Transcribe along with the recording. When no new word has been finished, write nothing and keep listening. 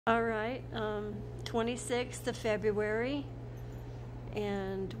All right, 26th of February,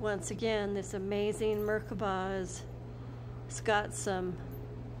 and once again, this amazing Merkabah it's got some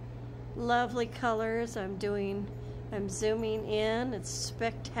lovely colors. I'm zooming in. It's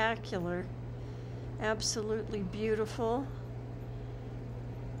spectacular, absolutely beautiful,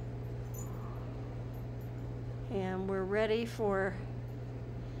 and we're ready for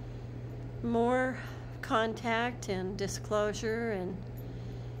more contact and disclosure, and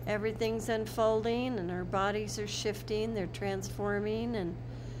everything's unfolding, and our bodies are shifting, they're transforming, and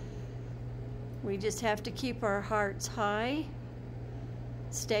we just have to keep our hearts high,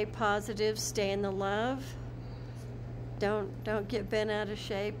 stay positive, stay in the love. Don't get bent out of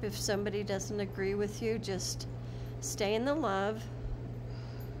shape if somebody doesn't agree with you. Just stay in the love.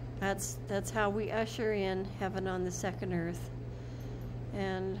 That's how we usher in heaven on the second earth.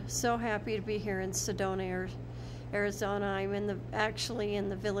 And so happy to be here in Sedona, Arizona. I'm actually in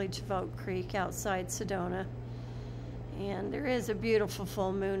the village of Oak Creek outside Sedona, and there is a beautiful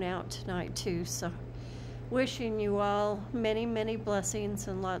full moon out tonight too, so wishing you all many, many blessings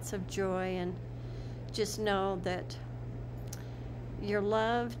and lots of joy, and just know that you're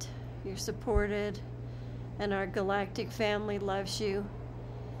loved, you're supported, and our galactic family loves you,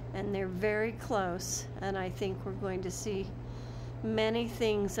 and they're very close, and I think we're going to see many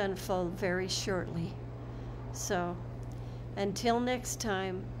things unfold very shortly. So, until next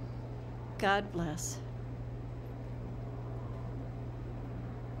time, God bless.